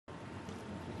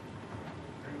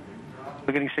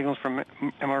We're getting signals from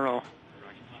MRO.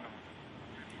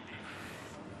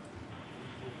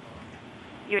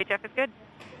 UHF is good.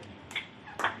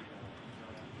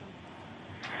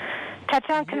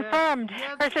 Touchdown confirmed.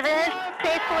 Perseverance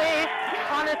safely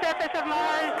on the surface of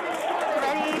Mars,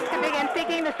 ready to begin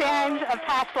seeking the signs of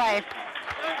past life.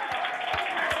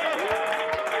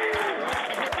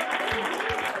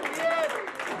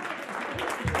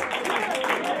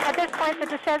 At this point, the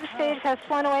descent stage has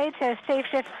flown away to a safe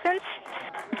distance.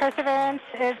 Perseverance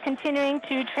is continuing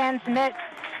to transmit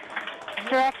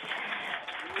direct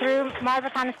through Mars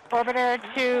Reconnaissance Orbiter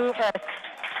to Earth.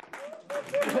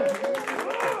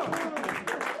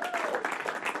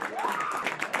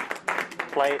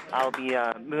 Flight, I'll be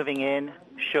moving in,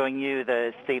 showing you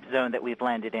the safe zone that we've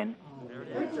landed in.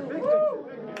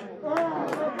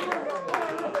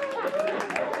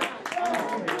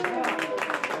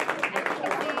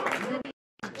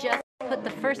 Just put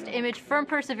the first image from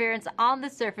Perseverance on the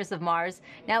surface of Mars.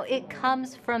 Now, it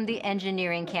comes from the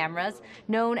engineering cameras,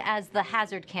 known as the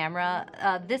hazard camera.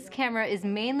 This camera is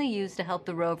mainly used to help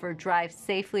the rover drive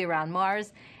safely around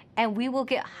Mars, and we will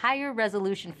get higher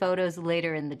resolution photos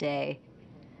later in the day.